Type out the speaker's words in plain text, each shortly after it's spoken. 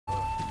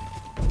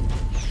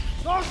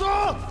招数！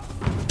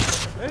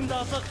人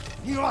打死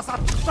你瓦萨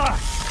杀！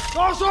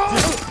招数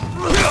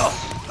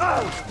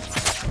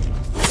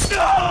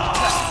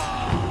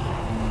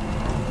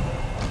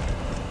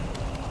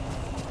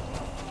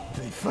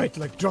！They fight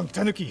like drunk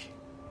tanuki.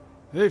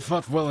 They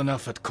fought well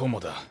enough at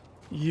Komoda.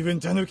 Even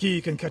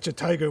tanuki can catch a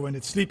tiger when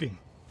it's sleeping.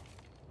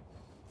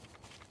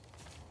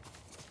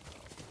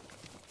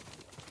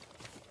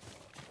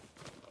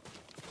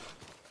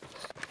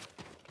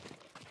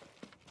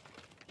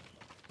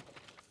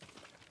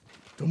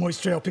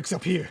 Tomoe's trail picks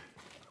up here.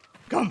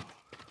 Come!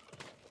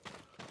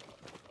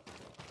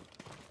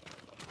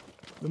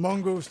 The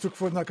Mongols took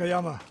Fort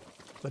Nakayama.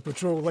 That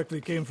patrol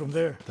likely came from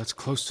there. That's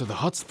close to the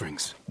hot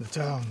springs. The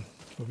town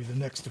will be the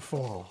next to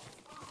fall.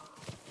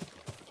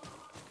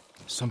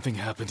 Something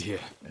happened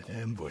here. An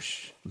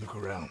ambush. Look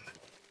around.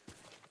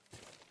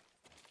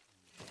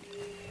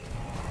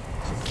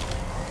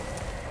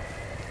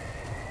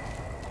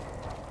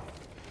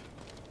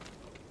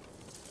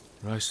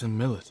 Rice and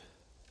millet.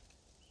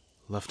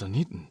 Left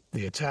uneaten.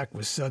 The attack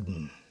was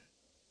sudden.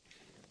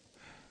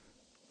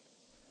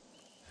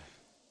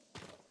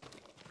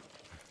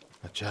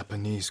 A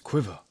Japanese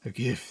quiver. A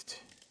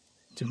gift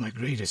to my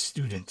greatest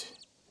student.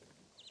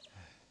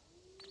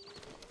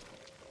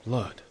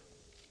 Blood,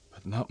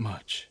 but not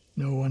much.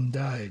 No one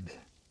died.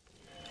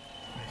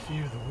 I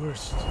fear the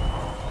worst.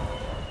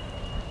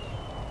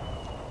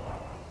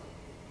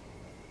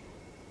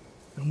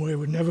 Tomoe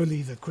would never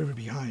leave that quiver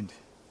behind.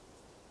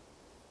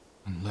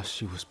 Unless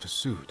she was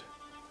pursued.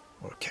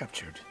 Or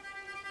captured.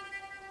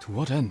 To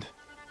what end?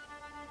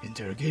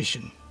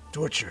 Interrogation.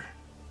 Torture.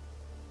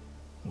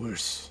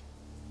 Worse.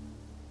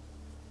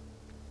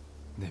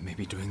 They may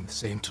be doing the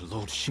same to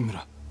Lord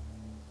Shimura.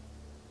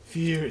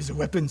 Fear is a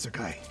weapon,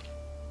 Sakai.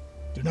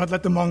 Do not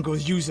let the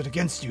Mongols use it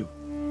against you.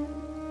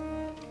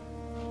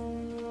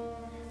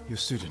 Your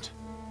student.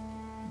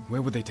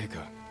 Where would they take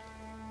her?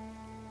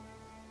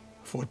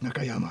 Fort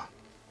Nakayama.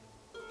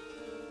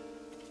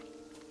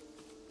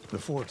 The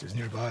fort is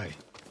nearby.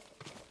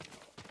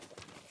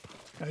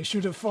 I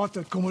should have fought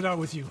at Komoda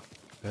with you.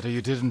 Better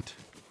you didn't.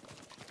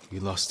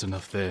 You lost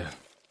enough there.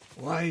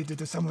 Why did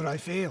the samurai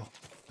fail?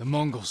 The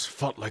Mongols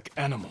fought like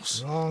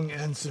animals. Wrong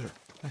answer.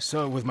 I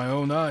saw it with my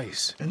own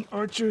eyes. An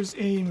archer's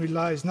aim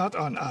relies not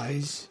on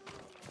eyes,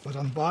 but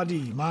on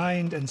body,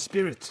 mind, and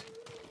spirit.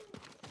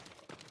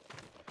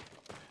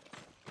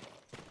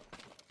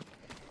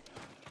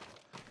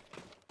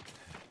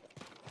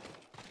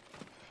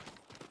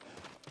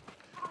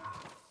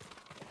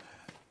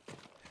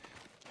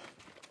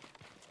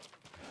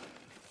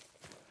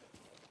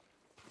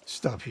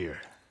 Stop here.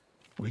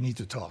 We need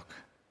to talk.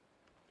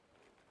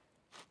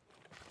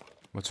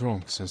 What's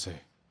wrong, Sensei?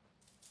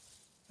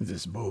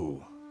 This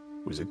bow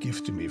was a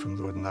gift to me from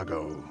Lord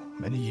Nagao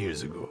many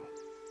years ago.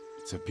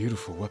 It's a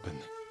beautiful weapon.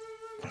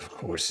 Of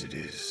course it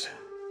is.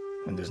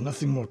 And there's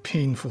nothing more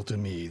painful to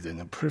me than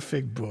a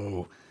perfect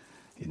bow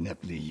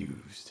ineptly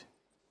used.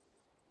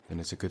 Then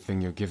it's a good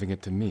thing you're giving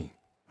it to me.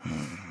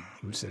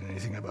 Who said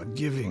anything about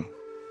giving?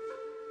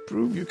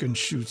 Prove you can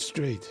shoot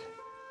straight.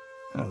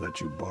 I'll let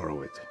you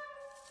borrow it.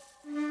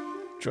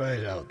 Try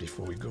it out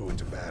before we go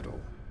into battle.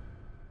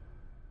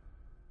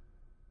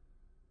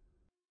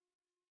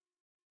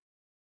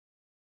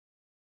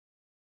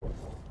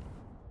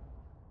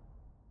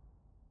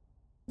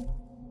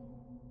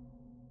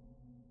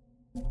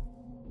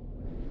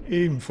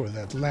 Aim for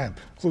that lamp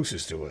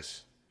closest to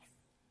us.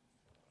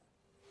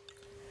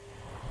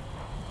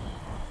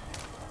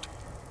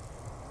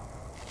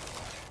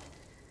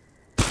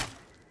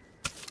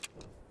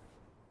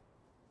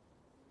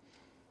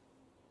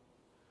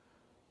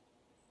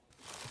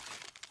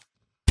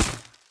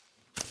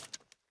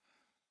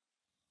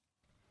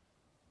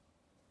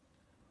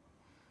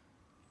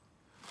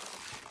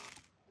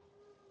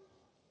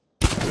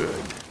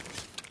 Good.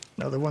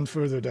 Now the one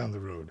further down the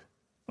road,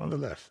 on the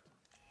left.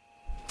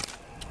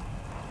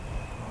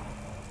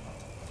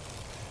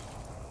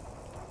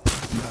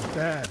 Not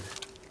bad.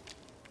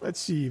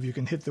 Let's see if you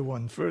can hit the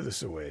one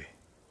furthest away.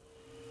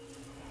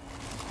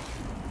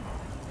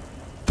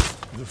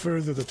 The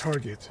further the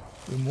target,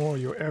 the more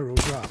your arrow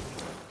drops.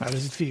 How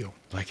does it feel?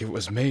 Like it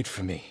was made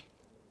for me.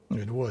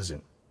 It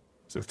wasn't.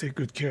 So take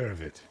good care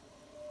of it.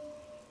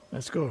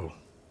 Let's go.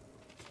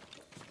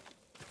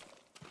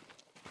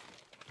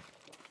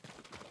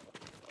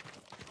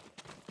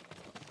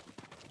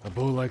 A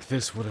bow like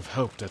this would have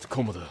helped at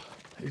Komoda.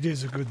 It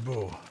is a good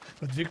bow,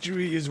 but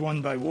victory is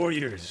won by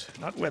warriors,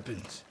 not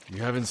weapons.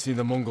 You haven't seen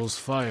the Mongols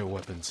fire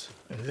weapons.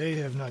 They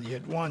have not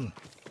yet won.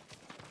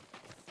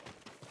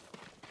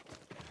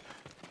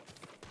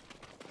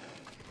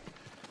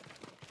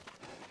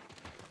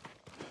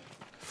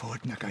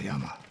 Fort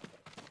Nakayama.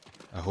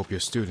 I hope your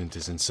student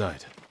is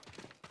inside.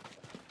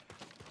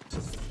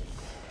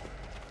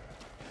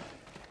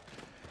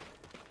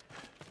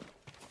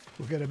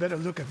 We'll get a better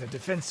look at the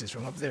defenses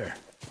from up there.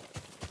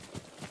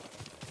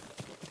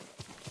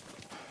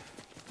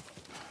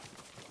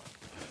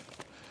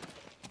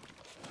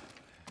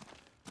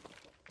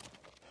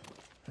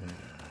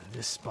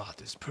 This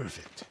spot is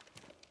perfect.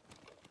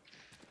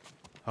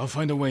 I'll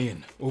find a way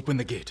in. Open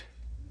the gate.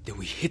 Then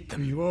we hit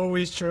them. You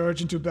always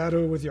charge into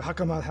battle with your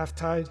hakama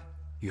half-tied?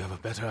 You have a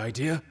better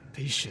idea?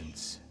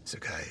 Patience,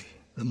 Sakai.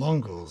 The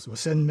Mongols will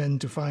send men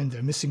to find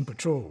their missing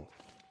patrol.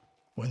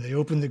 When they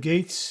open the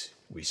gates,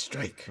 we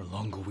strike. The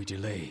longer we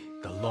delay,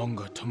 the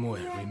longer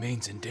Tomoe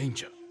remains in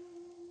danger.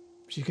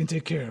 She can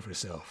take care of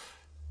herself.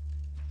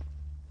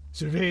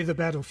 Survey the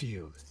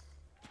battlefield.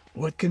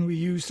 What can we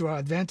use to our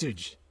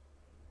advantage?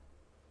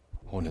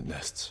 Hornet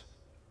nests.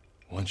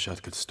 One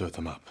shot could stir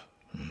them up.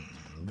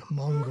 The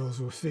Mongols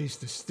will face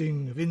the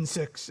sting of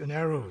insects and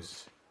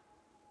arrows.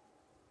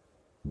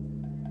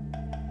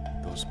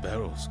 Those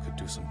barrels could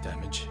do some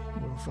damage.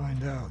 We'll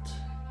find out.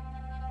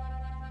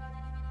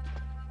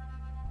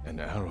 An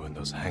arrow in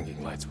those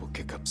hanging lights will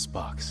kick up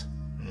sparks.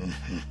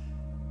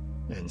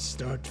 And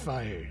start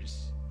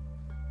fires.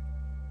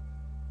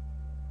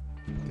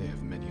 They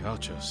have many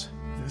archers.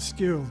 They're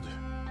skilled,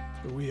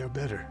 but we are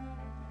better.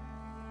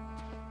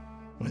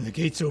 When the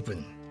gates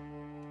open,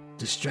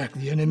 distract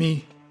the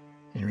enemy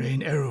and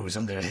rain arrows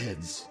on their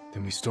heads.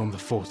 Then we storm the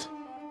fort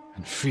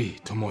and free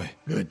Tomoe.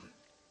 Good.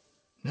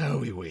 Now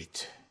we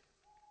wait.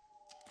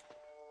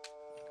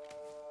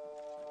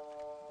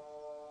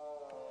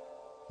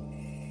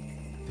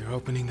 They're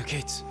opening the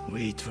gates.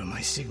 Wait for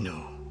my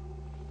signal.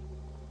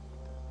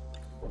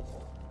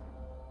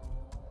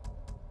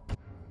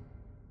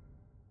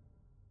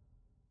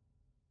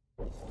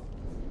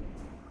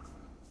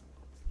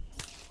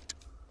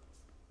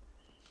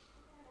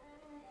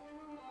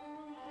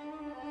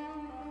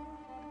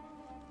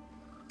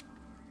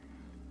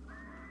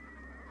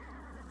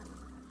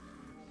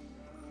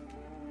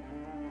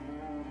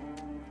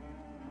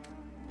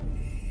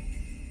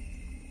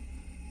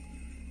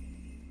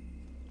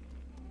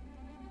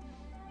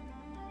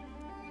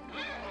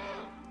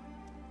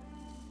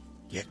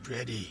 Get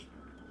ready.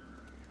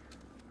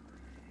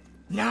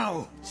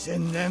 Now,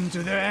 send them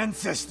to their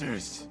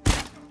ancestors.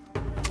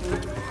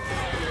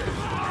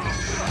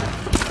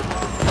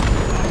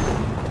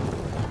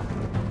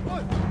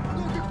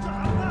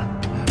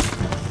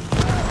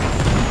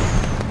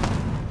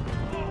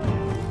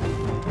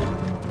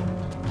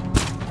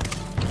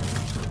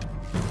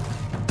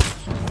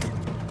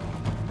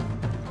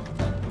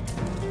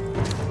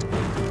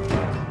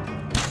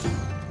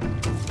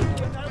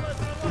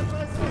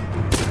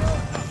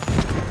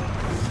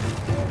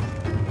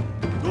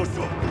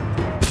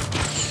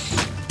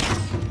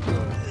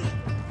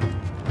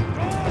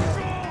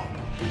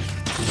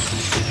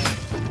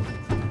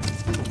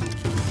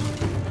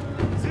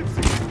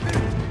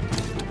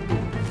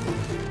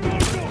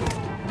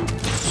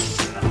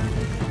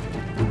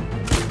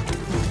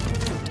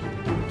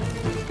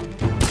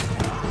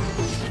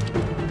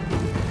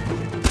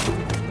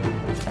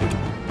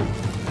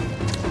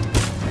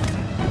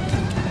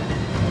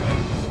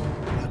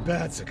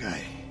 Bad,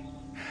 Sakai.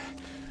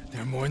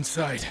 There are more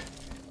inside.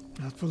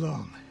 Not for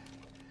long.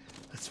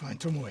 Let's find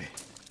Tomoe.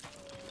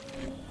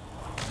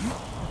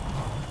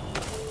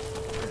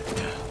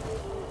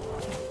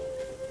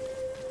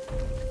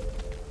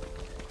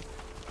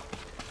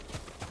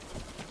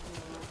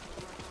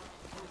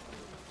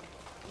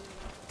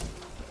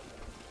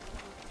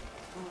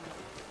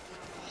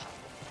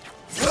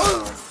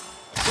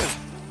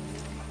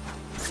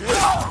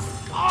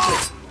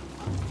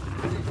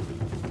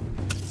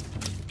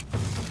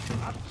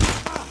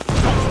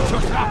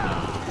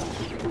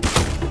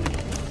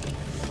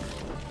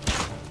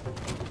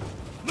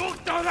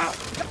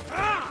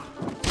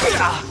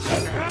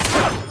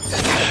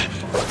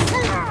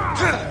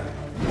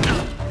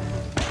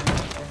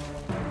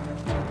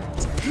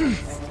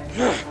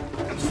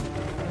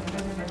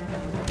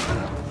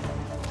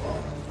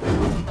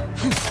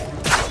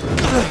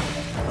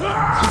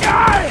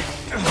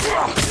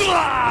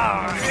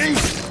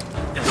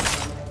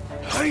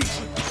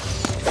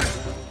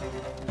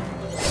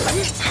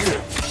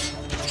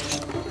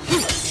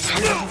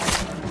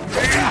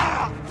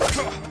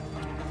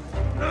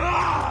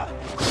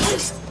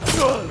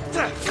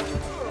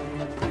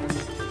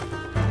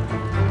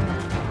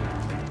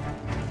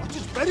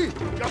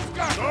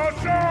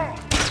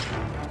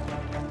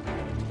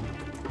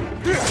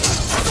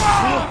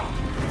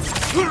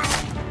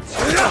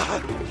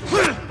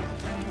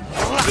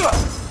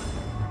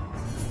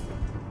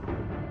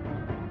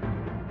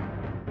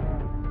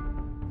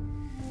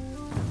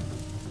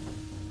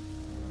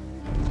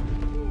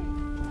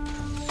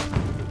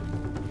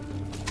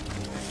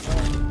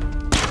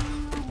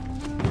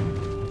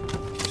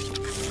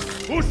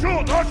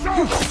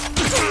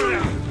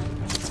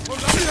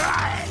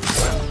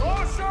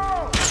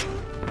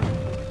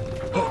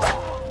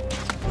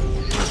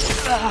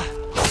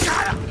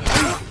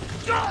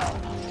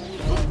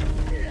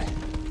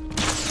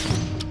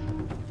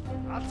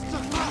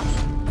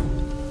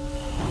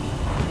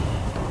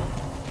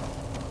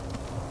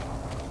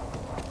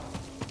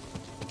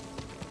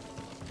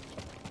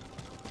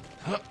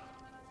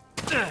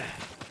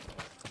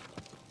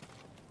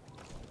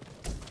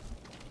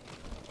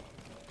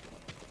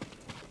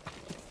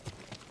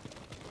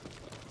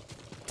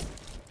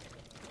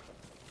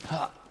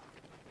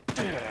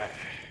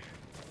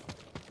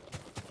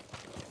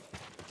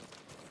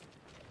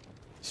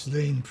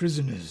 Slain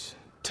prisoners.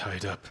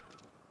 Tied up.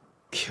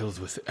 Killed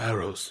with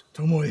arrows.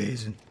 Tomoe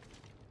isn't...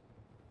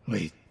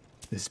 Wait,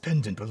 this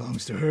pendant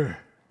belongs to her.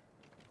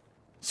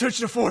 Search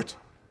the fort!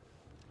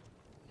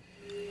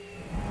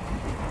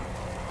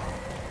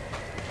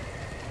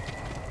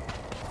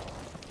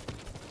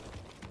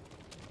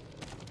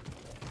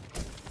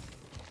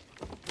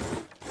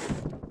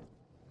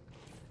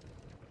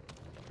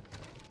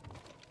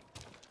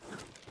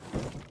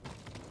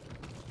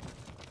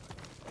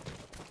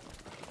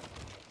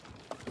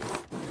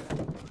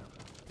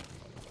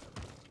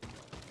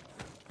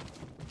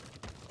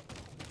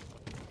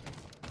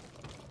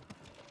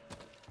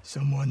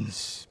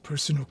 Someone's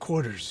personal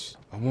quarters.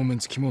 A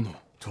woman's kimono.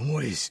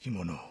 Tomoe's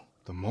kimono.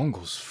 The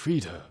Mongols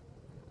freed her.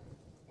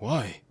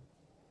 Why?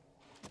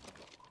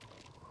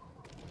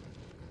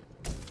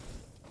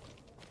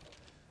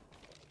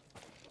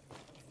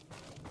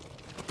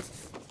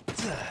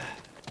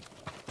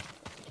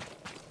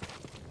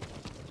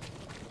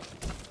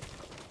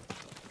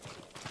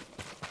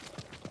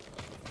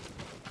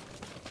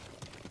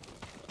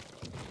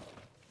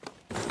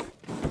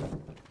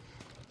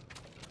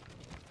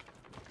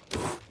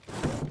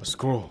 A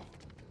scroll.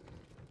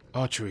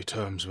 Archery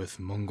terms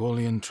with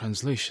Mongolian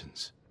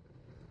translations.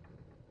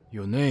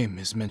 Your name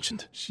is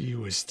mentioned. She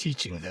was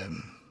teaching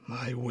them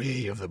my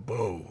way of the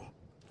bow.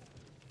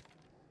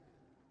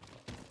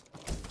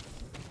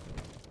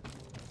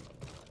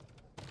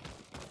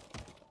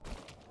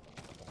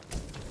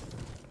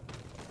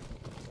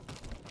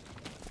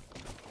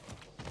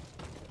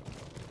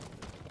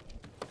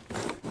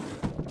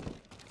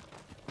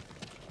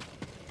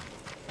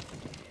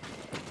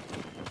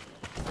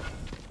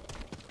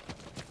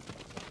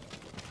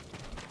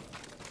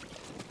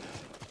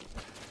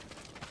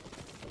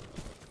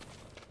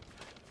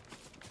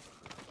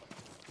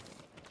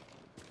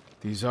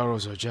 These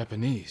arrows are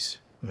Japanese.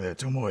 They're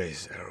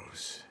Tomoe's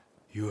arrows.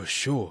 You are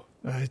sure?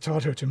 I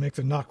taught her to make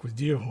the knock with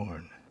deer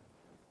horn.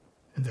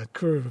 And that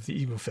curve of the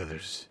eagle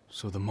feathers.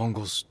 So the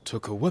Mongols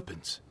took her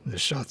weapons? The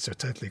shots are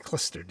tightly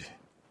clustered.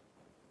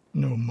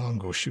 No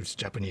Mongol shoots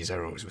Japanese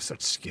arrows with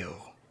such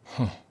skill.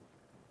 Huh.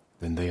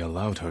 Then they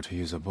allowed her to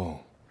use a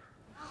bow.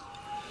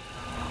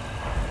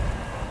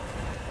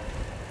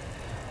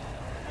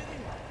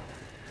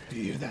 Do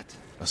you hear that?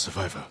 A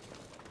survivor.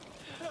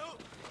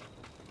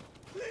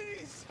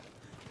 Please!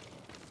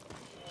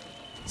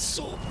 It's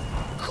so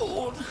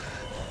cold.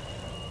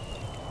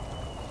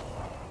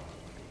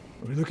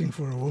 We're looking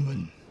for a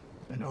woman,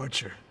 an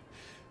archer.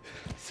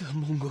 The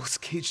Mongols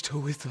caged her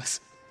with us.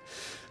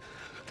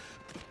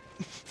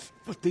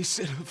 But they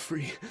set her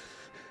free.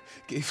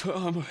 Gave her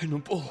armor and a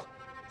bow.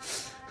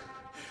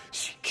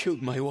 She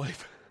killed my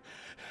wife.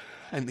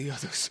 And the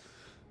others.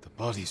 The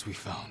bodies we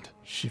found.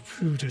 She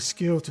proved her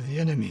skill to the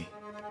enemy.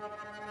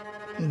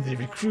 And they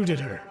recruited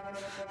her.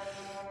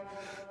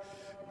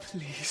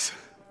 Please.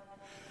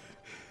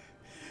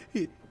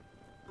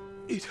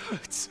 It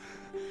hurts.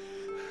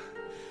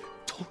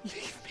 Don't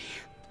leave me.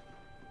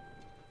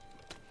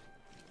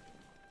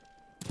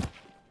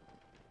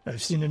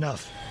 I've seen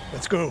enough.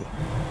 Let's go.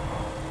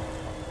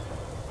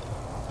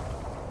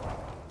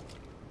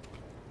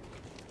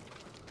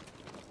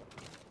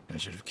 I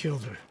should have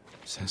killed her.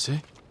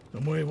 Sensei?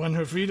 Tomoe won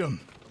her freedom.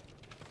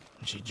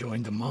 And she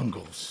joined the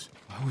Mongols.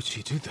 Why would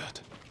she do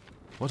that?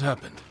 What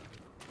happened?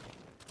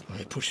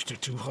 I pushed her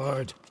too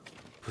hard.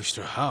 Pushed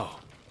her how?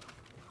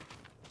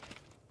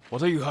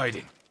 What are you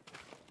hiding?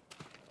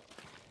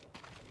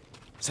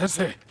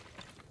 Sensei!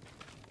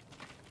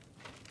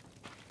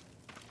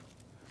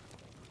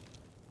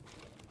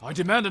 I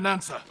demand an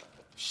answer.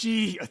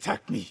 She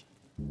attacked me.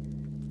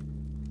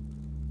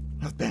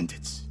 Not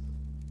bandits.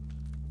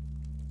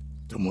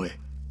 Tomoe.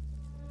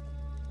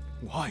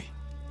 Why?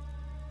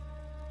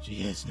 She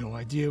has no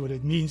idea what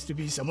it means to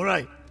be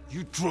samurai.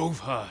 You drove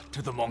her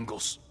to the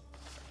Mongols.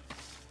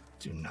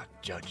 Do not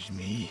judge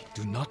me.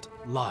 Do not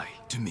lie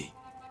to me.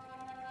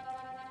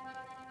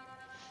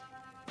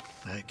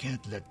 I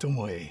can't let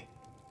Tomoe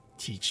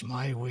teach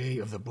my way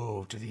of the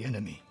bow to the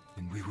enemy.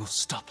 Then we will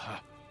stop her.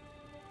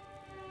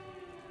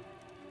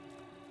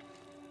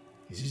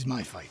 This is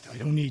my fight. I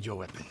don't need your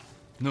weapon.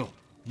 No,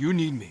 you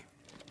need me.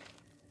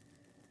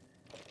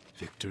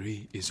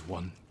 Victory is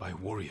won by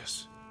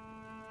warriors,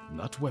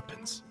 not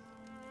weapons.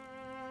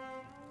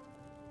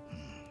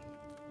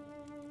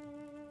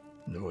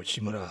 Lord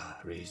Shimura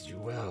raised you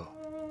well.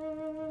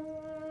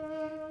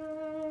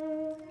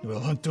 We'll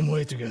hunt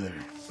Tomoe together,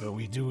 but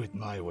we do it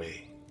my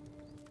way.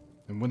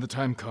 And when the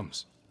time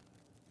comes,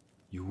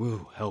 you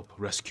will help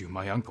rescue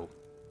my uncle.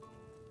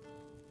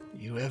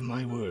 You have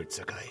my word,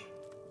 Sakai.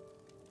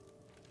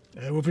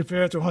 I will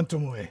prepare to hunt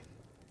Tomoe.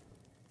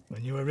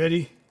 When you are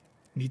ready,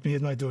 meet me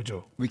at my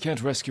dojo. We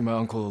can't rescue my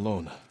uncle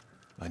alone.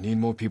 I need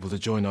more people to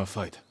join our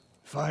fight.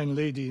 Fine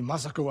lady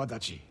Masako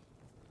Adachi.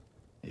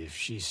 If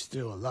she's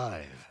still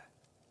alive,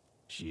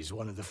 she's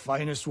one of the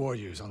finest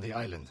warriors on the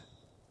island.